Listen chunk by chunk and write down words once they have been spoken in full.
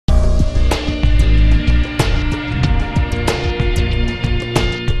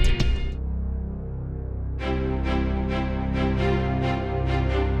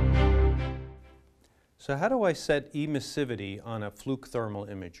So how do I set emissivity on a Fluke thermal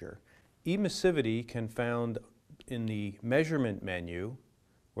imager? Emissivity can be found in the measurement menu,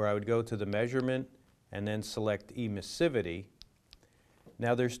 where I would go to the measurement and then select emissivity.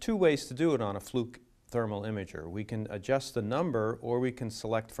 Now there's two ways to do it on a Fluke thermal imager. We can adjust the number, or we can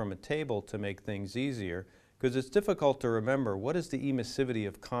select from a table to make things easier, because it's difficult to remember what is the emissivity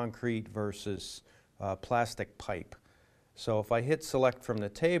of concrete versus plastic pipe. So if I hit select from the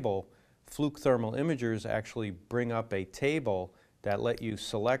table, Fluke thermal imagers actually bring up a table that let you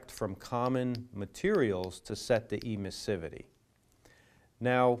select from common materials to set the emissivity.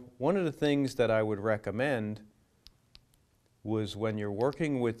 Now, one of the things that I would recommend was when you're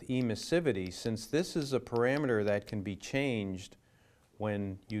working with emissivity, since this is a parameter that can be changed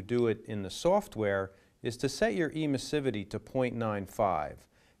when you do it in the software, is to set your emissivity to 0.95.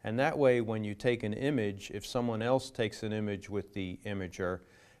 And that way, when you take an image, if someone else takes an image with the imager,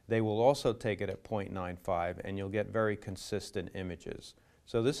 they will also take it at 0.95, and you'll get very consistent images.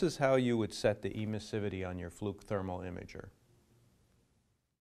 So this is how you would set the emissivity on your Fluke thermal imager.